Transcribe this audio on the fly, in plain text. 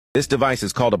This device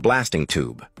is called a blasting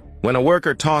tube. When a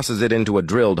worker tosses it into a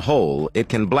drilled hole, it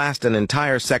can blast an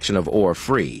entire section of ore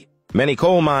free. Many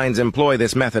coal mines employ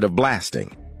this method of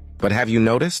blasting. But have you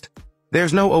noticed?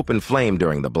 There's no open flame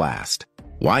during the blast.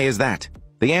 Why is that?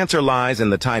 The answer lies in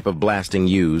the type of blasting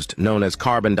used, known as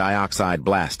carbon dioxide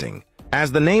blasting.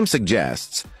 As the name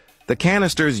suggests, the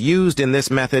canisters used in this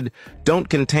method don't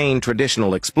contain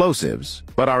traditional explosives,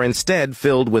 but are instead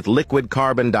filled with liquid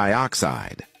carbon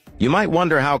dioxide. You might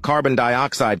wonder how carbon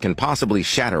dioxide can possibly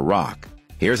shatter rock.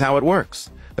 Here's how it works.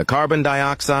 The carbon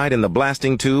dioxide in the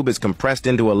blasting tube is compressed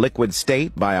into a liquid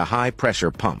state by a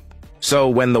high-pressure pump. So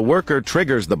when the worker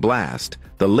triggers the blast,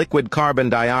 the liquid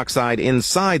carbon dioxide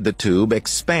inside the tube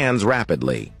expands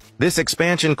rapidly. This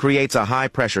expansion creates a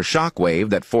high-pressure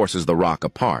shockwave that forces the rock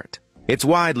apart. It's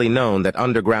widely known that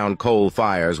underground coal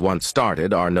fires once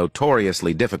started are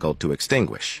notoriously difficult to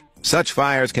extinguish. Such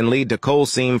fires can lead to coal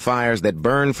seam fires that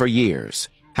burn for years.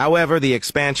 However, the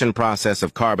expansion process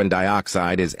of carbon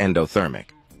dioxide is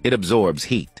endothermic. It absorbs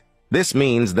heat. This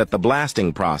means that the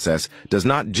blasting process does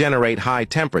not generate high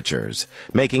temperatures,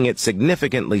 making it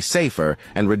significantly safer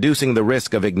and reducing the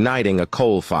risk of igniting a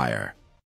coal fire.